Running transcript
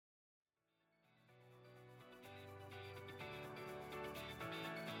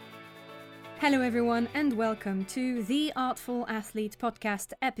Hello, everyone, and welcome to the Artful Athlete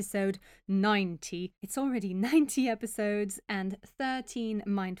Podcast, episode 90. It's already 90 episodes and 13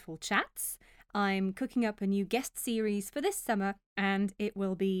 mindful chats. I'm cooking up a new guest series for this summer, and it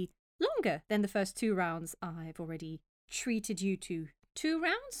will be longer than the first 2 rounds. I've already treated you to 2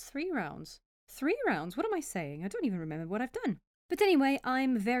 rounds? 3 rounds? 3 rounds? What am I saying? I don't even remember what I've done. But anyway,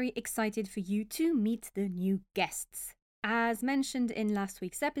 I'm very excited for you to meet the new guests. As mentioned in last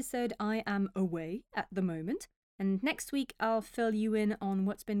week's episode, I am away at the moment, and next week I'll fill you in on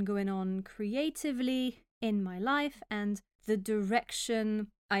what's been going on creatively in my life and the direction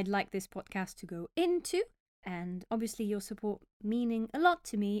I'd like this podcast to go into. And obviously your support meaning a lot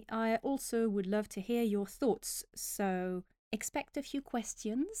to me. I also would love to hear your thoughts, so expect a few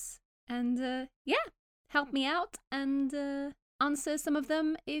questions and help me out and answer some of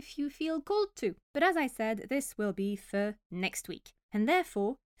them if you feel called to. But as I said, this will be for next week. And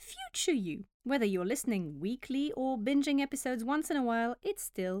therefore, future you. Whether you're listening weekly or binging episodes once in a while, it's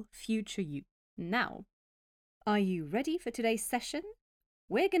still future you. Now, are you ready for today's session?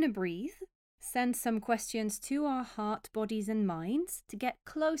 We're going to breathe, send some questions to our heart, bodies and minds to get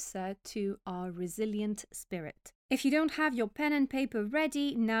closer to our resilient spirit. If you don't have your pen and paper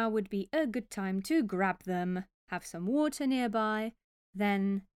ready, now would be a good time to grab them. Have some water nearby,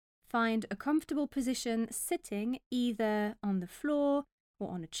 then find a comfortable position sitting either on the floor or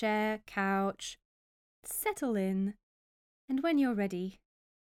on a chair, couch. Settle in, and when you're ready,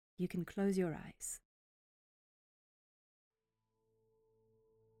 you can close your eyes.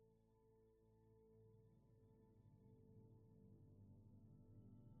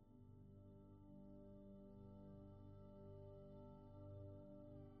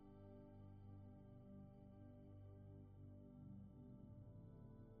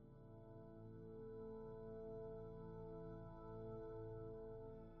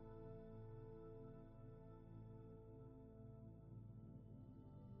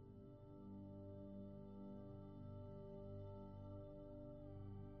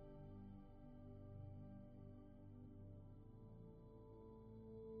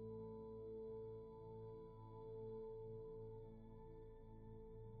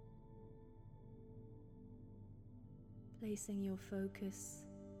 Placing your focus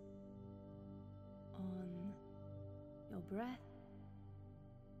on your breath,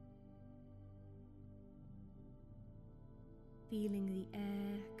 feeling the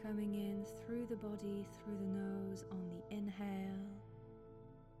air coming in through the body, through the nose on the inhale,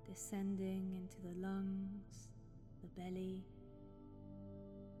 descending into the lungs, the belly,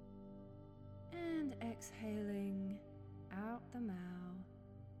 and exhaling out the mouth.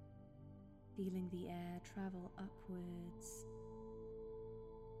 Feeling the air travel upwards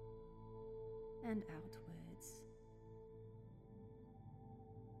and outwards.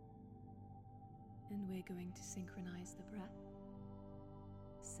 And we're going to synchronize the breath.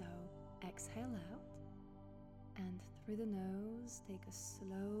 So exhale out and through the nose, take a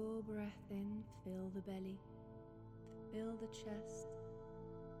slow breath in, fill the belly, fill the chest,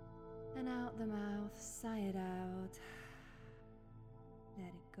 and out the mouth, sigh it out. Let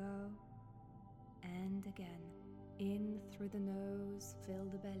it go. And again, in through the nose, fill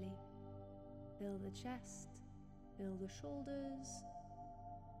the belly, fill the chest, fill the shoulders,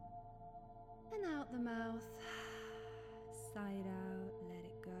 and out the mouth, sigh it out, let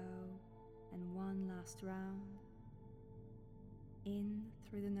it go. And one last round. In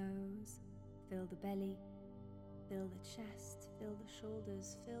through the nose, fill the belly, fill the chest, fill the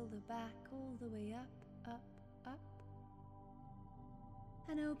shoulders, fill the back, all the way up, up, up.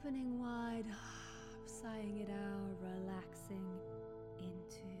 And opening wide, sighing it out, relaxing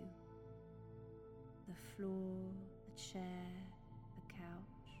into the floor, the chair, the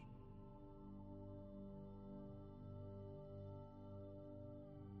couch.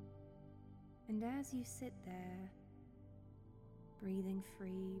 And as you sit there, breathing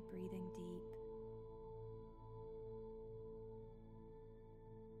free, breathing deep,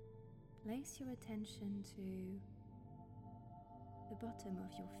 place your attention to the bottom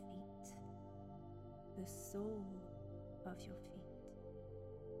of your feet, the sole of your feet,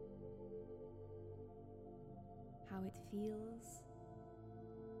 how it feels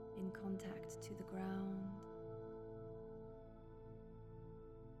in contact to the ground.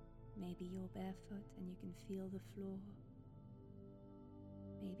 Maybe you're barefoot and you can feel the floor.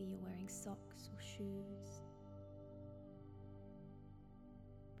 Maybe you're wearing socks or shoes.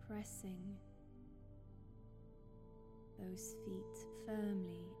 Pressing those feet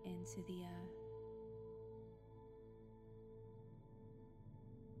firmly into the earth.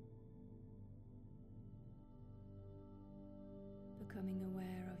 Becoming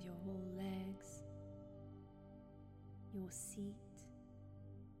aware of your whole leg, seat,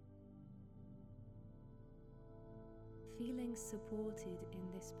 feeling supported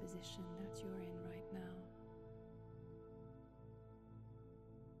in this position that you're in right now.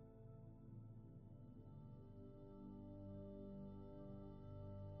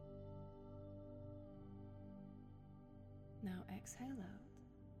 Now exhale out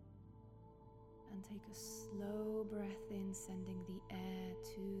and take a slow breath in, sending the air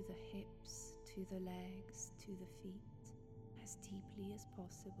to the hips, to the legs, to the feet as deeply as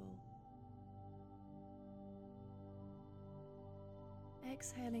possible.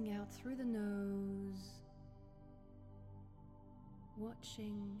 Exhaling out through the nose,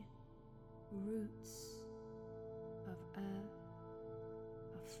 watching roots of earth,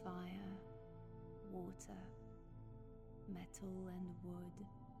 of fire, water, metal and wood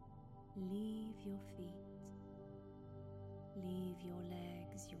leave your feet, leave your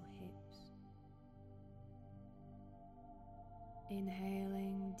legs, your hips.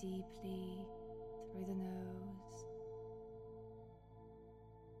 Inhaling deeply through the nose,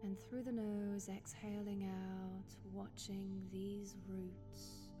 and through the nose exhaling out, watching these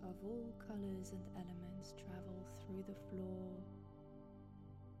roots of all colors and elements travel through the floor,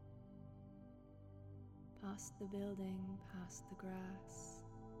 past the building, past the grass.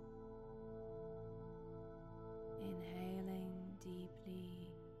 Inhaling deeply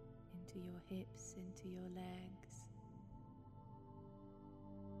into your hips, into your legs,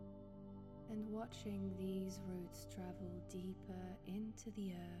 and watching these roots travel deeper into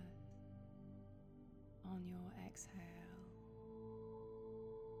the earth on your exhale.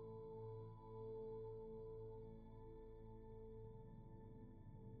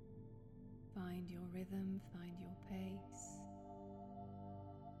 Find your rhythm, find your pace.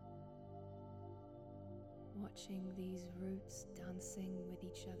 Watching these roots dancing with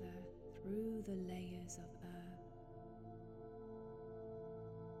each other through the layers of earth.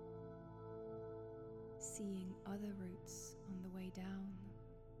 Seeing other roots on the way down.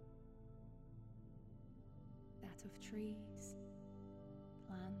 That of trees,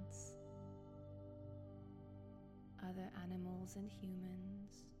 plants, other animals and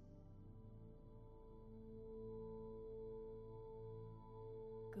humans.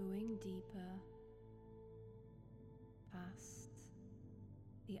 Going deeper past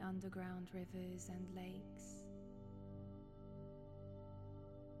the underground rivers and lakes,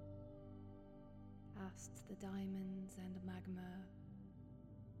 past the diamonds and magma,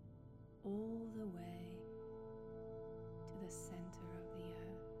 all the way to the center of the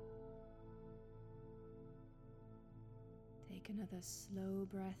earth. Take another slow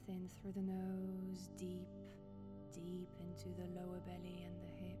breath in through the nose, deep, deep into the lower belly and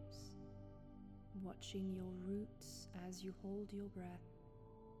the hips. Watching your roots as you hold your breath,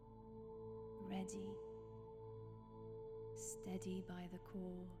 ready, steady by the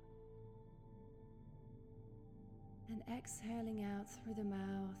core, and exhaling out through the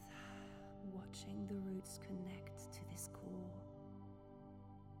mouth, watching the roots connect to this core,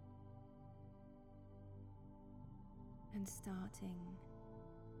 and starting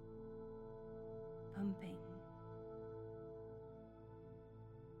pumping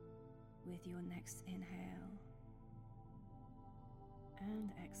with your next inhale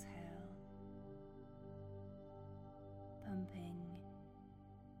and exhale, pumping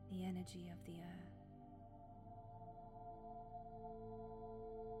the energy of the earth.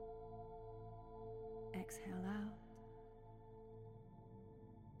 Exhale out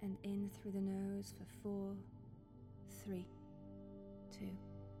and in through the nose for 4, 3, 2,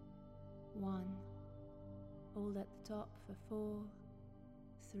 1. Hold at the top for 4,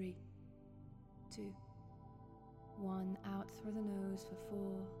 3, 2, 1. Out through the nose for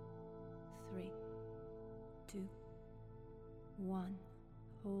 4, 3, 2, 1.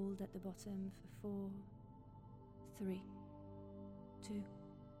 Hold at the bottom for 4, 3, 2,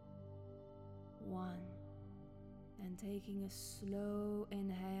 1. And taking a slow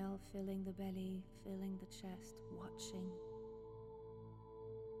inhale, filling the belly, filling the chest, watching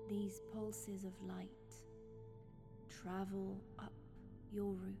these pulses of light travel up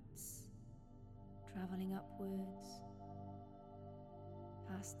your roots, traveling upwards,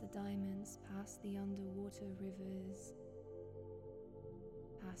 past the diamonds, past the underwater rivers,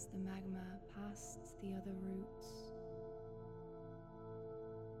 past the magma, past the other roots,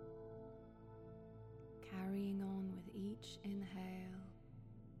 carrying on with each inhale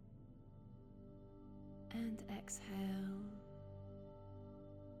and exhale,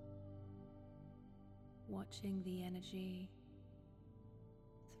 watching the energy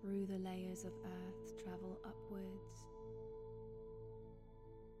through the layers of earth travel upwards,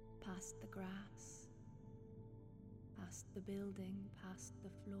 past the grass, past the building, past the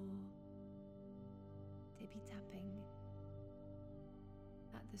floor, tippy tapping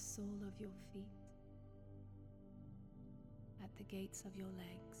at the sole of your feet, at the gates of your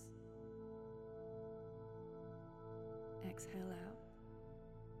legs. Exhale out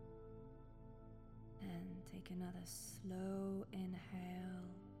and take another slow inhale,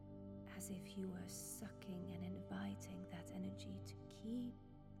 as if you were sucking and inviting that energy to keep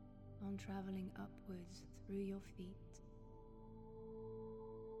on traveling upwards through your feet,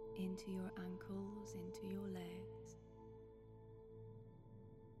 into your ankles, into your legs,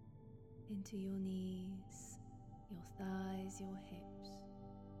 into your knees, your thighs, your hips,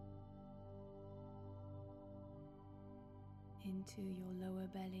 into your lower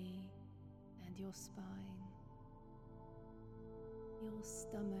belly and your spine, your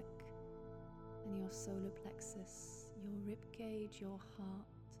stomach and your solar plexus, your rib cage, your heart,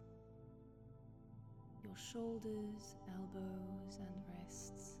 your shoulders, elbows and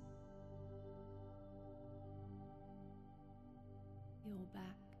wrists, your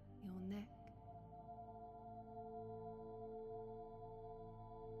back, your neck,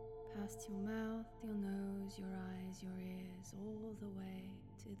 past your mouth, your nose, your eyes, your ears, all the way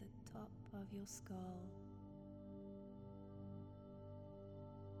to the top of your skull.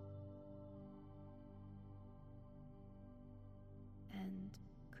 And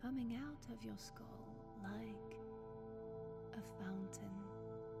coming out of your skull like a fountain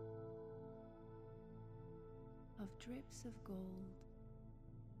of drips of gold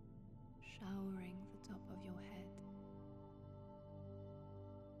showering the top of your head.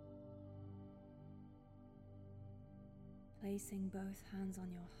 Placing both hands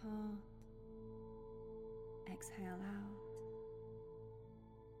on your heart, exhale out,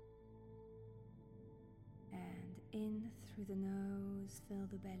 and in through the nose, fill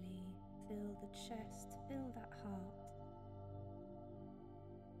the belly, fill the chest, fill that heart.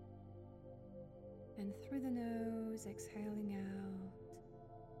 And through the nose, exhaling out,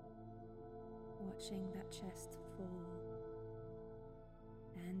 watching that chest full.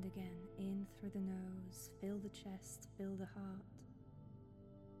 And again, in through the nose, fill the chest, fill the heart.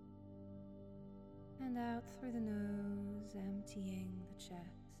 And out through the nose, emptying the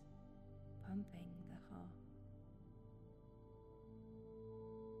chest, pumping the heart.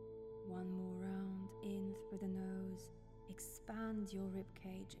 One more round, in through the nose, expand your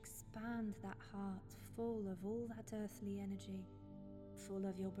ribcage, expand that heart full of all that earthly energy, full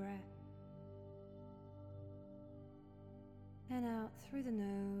of your breath. And out through the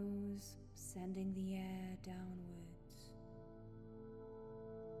nose, sending the air downwards,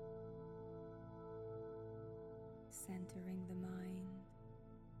 centering the mind,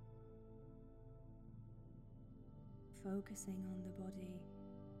 focusing on the body,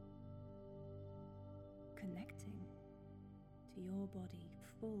 connecting to your body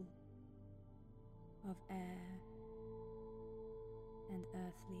full of air and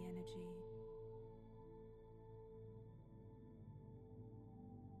earthly energy.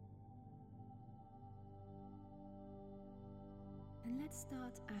 And let's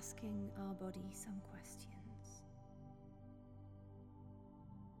start asking our body some questions.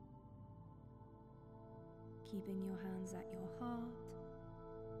 Keeping your hands at your heart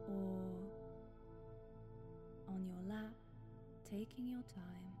or on your lap, taking your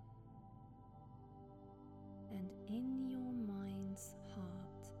time, and in your mind's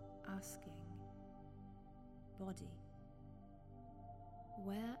heart asking, body,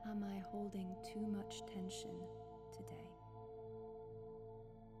 where am I holding too much tension today?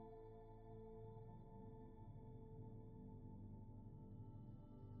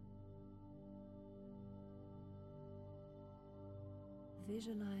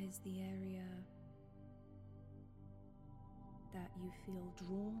 Visualize the area that you feel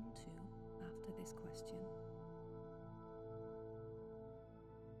drawn to after this question.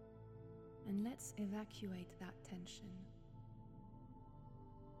 And let's evacuate that tension.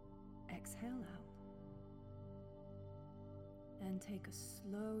 Exhale out. And take a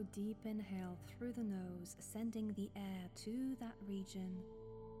slow, deep inhale through the nose, sending the air to that region,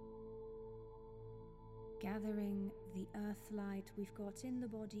 gathering the earth light we've got in the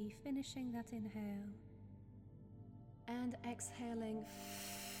body, finishing that inhale, and exhaling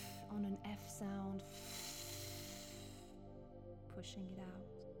on an F sound, pushing it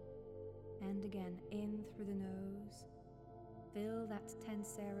out. And again, in through the nose, fill that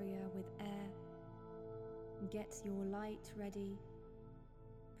tense area with air, get your light ready,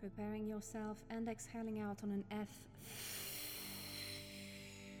 preparing yourself, and exhaling out on an F,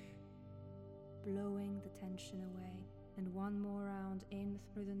 blowing the tension away. And one more round, in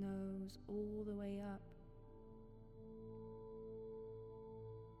through the nose, all the way up,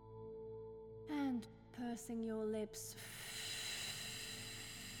 pursing your lips.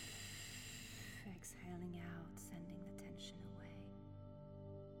 Exhaling out, sending the tension away.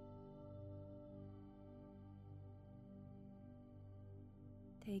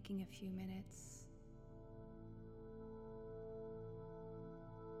 Taking a few minutes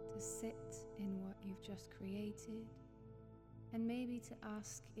to sit in what you've just created, and maybe to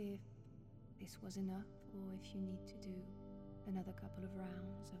ask if this was enough or if you need to do another couple of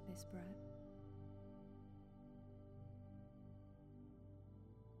rounds of this breath.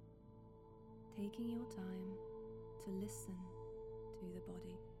 Taking your time to listen to the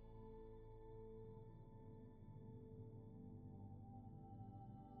body.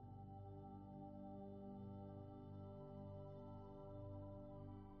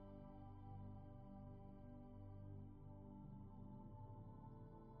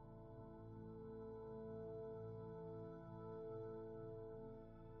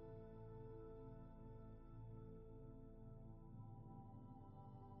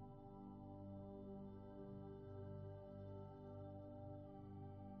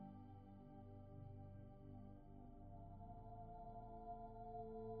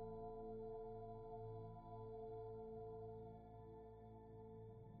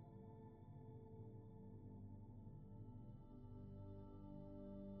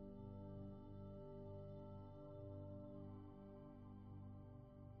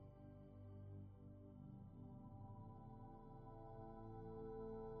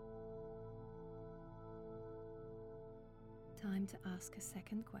 Time to ask a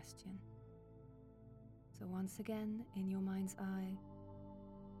second question. So once again, in your mind's eye,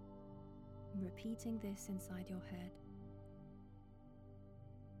 repeating this inside your head.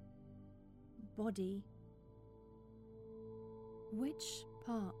 Body, which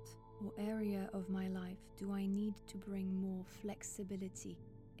part or area of my life do I need to bring more flexibility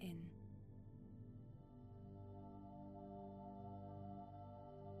in?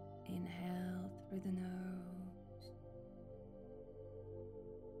 Inhale through the nose.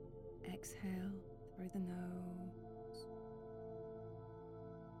 Exhale through the nose.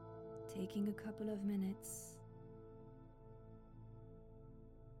 Taking a couple of minutes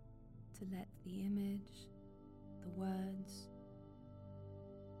to let the image, the words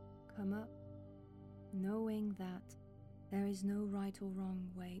come up, knowing that there is no right or wrong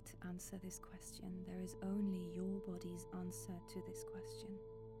way to answer this question. There is only your body's answer to this question.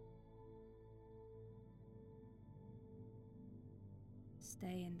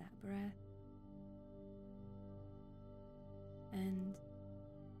 Stay in that breath, and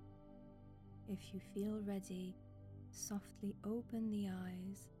if you feel ready, softly open the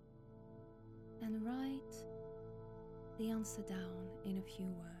eyes and write the answer down in a few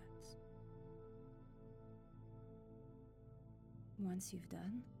words. Once you've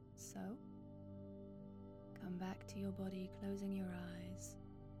done so, come back to your body, closing your eyes,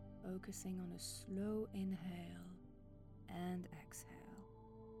 focusing on a slow inhale and exhale.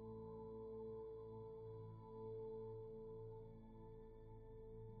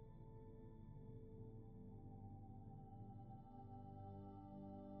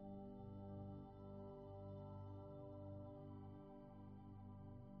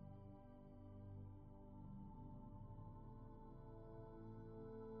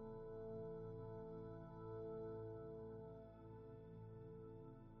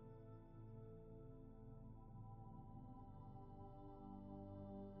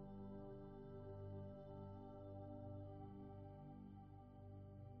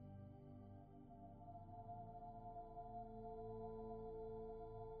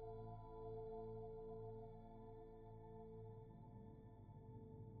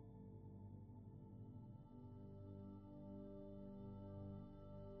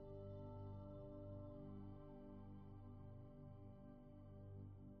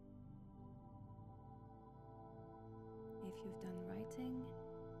 If you've done writing,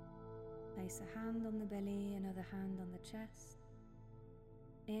 place a hand on the belly, another hand on the chest.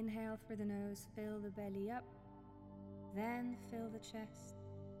 Inhale through the nose, fill the belly up, then fill the chest,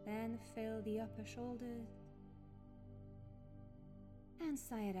 then fill the upper shoulders, and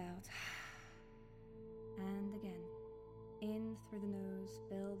sigh it out. And again, in through the nose,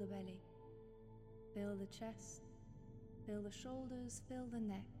 fill the belly, fill the chest, fill the shoulders, fill the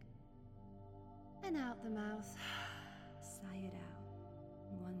neck, and out the mouth. Sigh it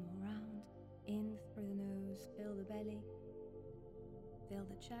out. One more round. In through the nose, fill the belly, fill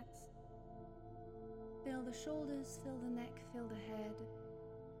the chest, fill the shoulders, fill the neck, fill the head,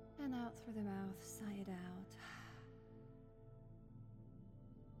 and out through the mouth. Sigh it out.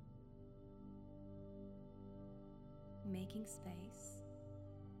 Making space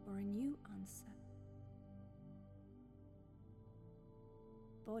for a new answer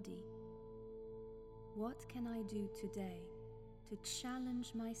Body, what can I do today to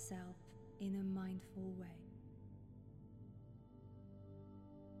challenge myself in a mindful way?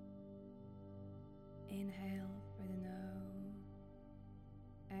 Inhale through the nose,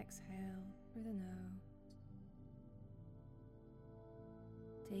 exhale through the nose.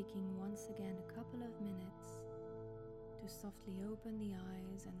 Taking once again a couple of minutes to softly open the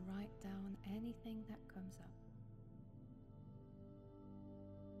eyes and write down anything that comes up.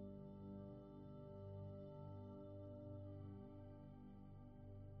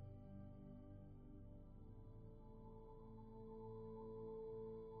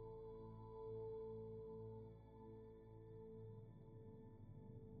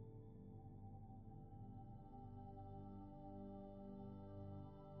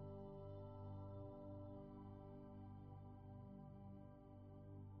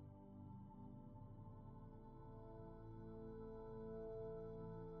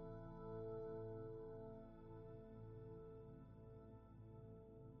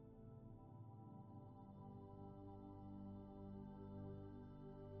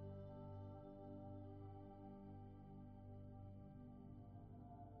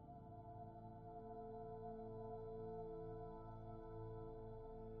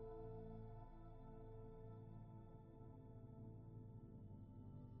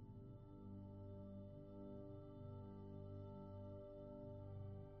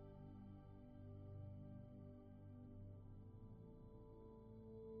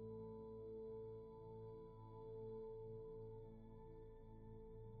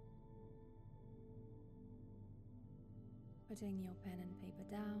 Putting your pen and paper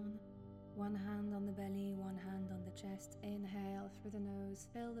down, one hand on the belly, one hand on the chest. Inhale through the nose,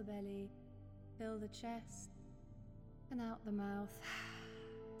 fill the belly, fill the chest, and out the mouth.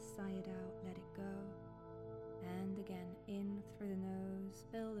 Sigh it out, let it go. And again, in through the nose,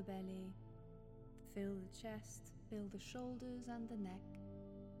 fill the belly, fill the chest, fill the shoulders and the neck,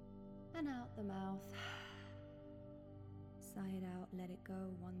 and out the mouth. Sigh it out, let it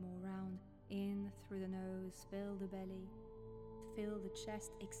go. One more round. In through the nose, fill the belly, fill the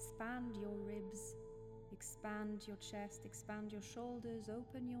chest, expand your ribs, expand your chest, expand your shoulders,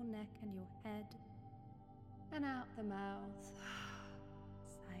 open your neck and your head, and out the mouth.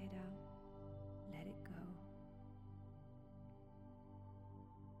 Sigh it out, let it go.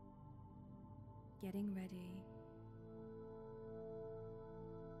 Getting ready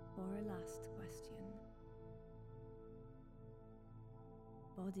for a last question.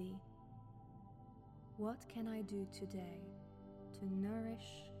 Body, what can I do today to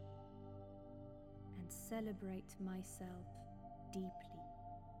nourish and celebrate myself deeply?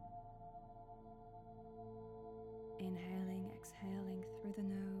 Inhaling, exhaling through the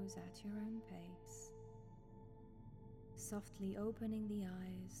nose at your own pace. Softly opening the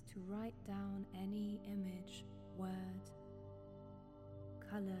eyes to write down any image, word,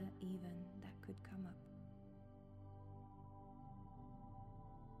 color even that could come up.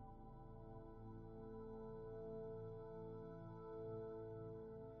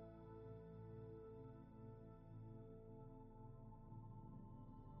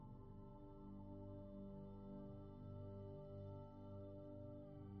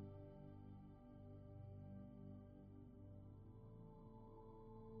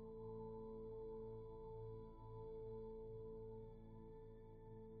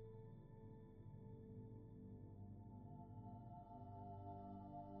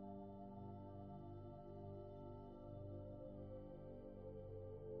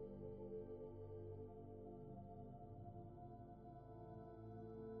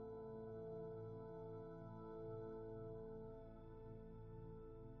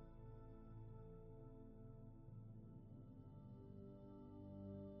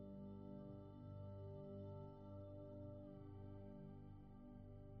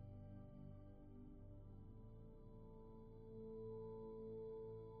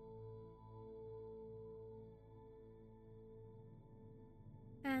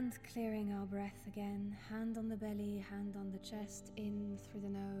 And clearing our breath again, hand on the belly, hand on the chest, in through the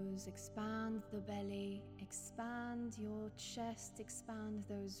nose, expand the belly, expand your chest, expand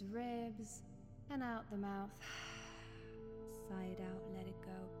those ribs, and out the mouth. Sigh it out, let it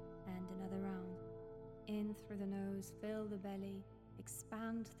go, and another round. In through the nose, fill the belly,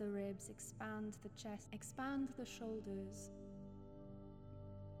 expand the ribs, expand the chest, expand the shoulders,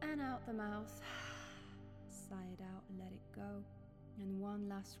 and out the mouth. Sigh it out, let it go. And one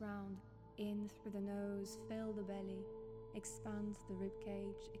last round. In through the nose, fill the belly, expand the rib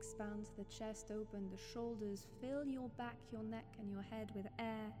cage, expand the chest, open the shoulders, fill your back, your neck and your head with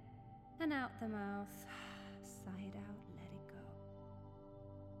air, and out the mouth. Sigh it out, let it go.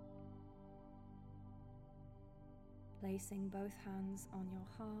 Placing both hands on your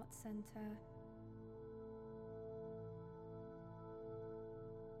heart center.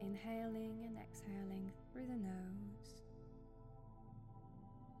 Inhaling and exhaling through the nose.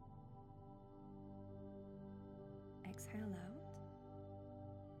 Exhale out.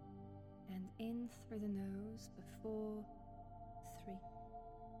 And in through the nose for 4, 3,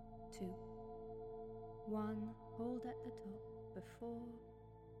 2, 1. Hold at the top for 4,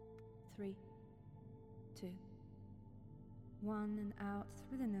 3, 2, 1. And out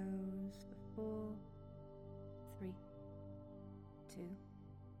through the nose for 4, 3, 2,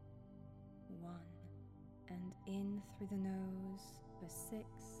 1. And in through the nose for 6,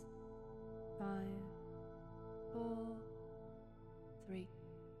 5, 4, 3,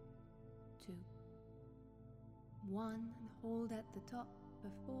 2, 1. And hold at the top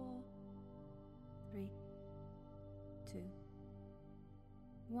for 4, 3, 2,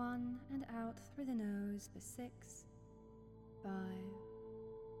 1. And out through the nose for 6, 5,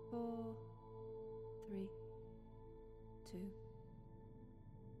 4, 3, 2,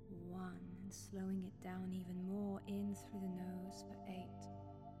 1. And slowing it down even more, in through the nose for 8,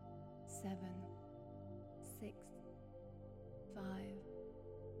 7, 6, 5,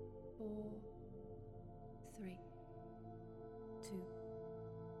 4, 3, 2,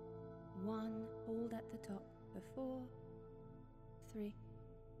 1. Hold at the top for 4, 3,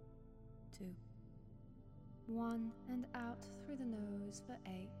 2, 1. And out through the nose for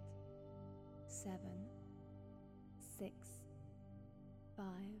 8, 7, 6, 5,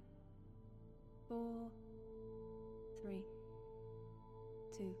 4, 3,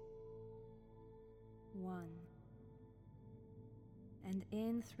 2, 1. And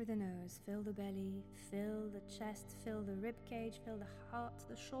in through the nose, fill the belly, fill the chest, fill the rib cage, fill the heart,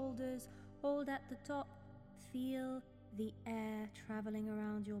 the shoulders. Hold at the top, feel the air traveling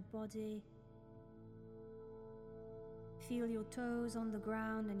around your body. Feel your toes on the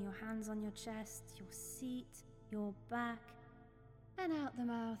ground and your hands on your chest, your seat, your back. And out the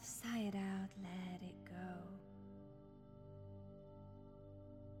mouth, sigh it out, let it go.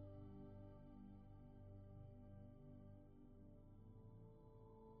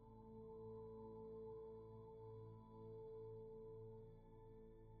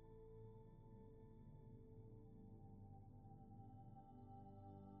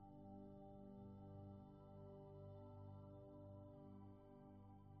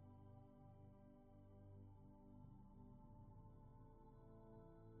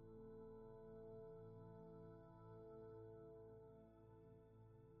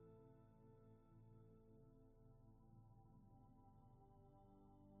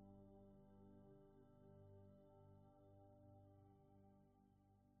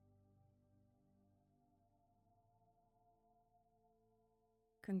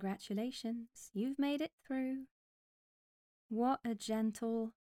 Congratulations, you've made it through. What a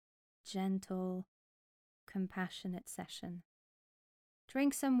gentle, compassionate session.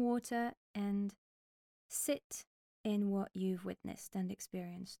 Drink some water and sit in what you've witnessed and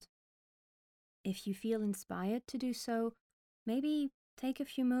experienced. If you feel inspired to do so, maybe take a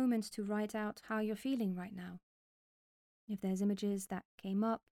few moments to write out how you're feeling right now. If there's images that came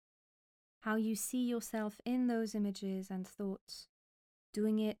up, how you see yourself in those images and thoughts.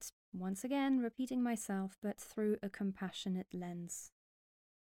 Doing it, once again, repeating myself, but through a compassionate lens.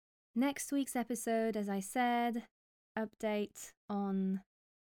 Next week's episode, as I said, update on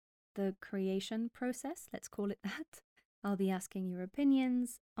the creation process, let's call it that. I'll be asking your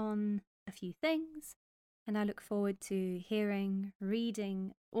opinions on a few things, and I look forward to hearing,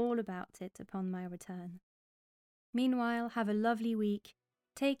 reading all about it upon my return. Meanwhile, have a lovely week.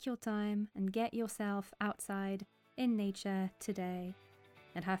 Take your time and get yourself outside in nature today.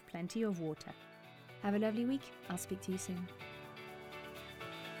 And have plenty of water. Have a lovely week. I'll speak to you soon.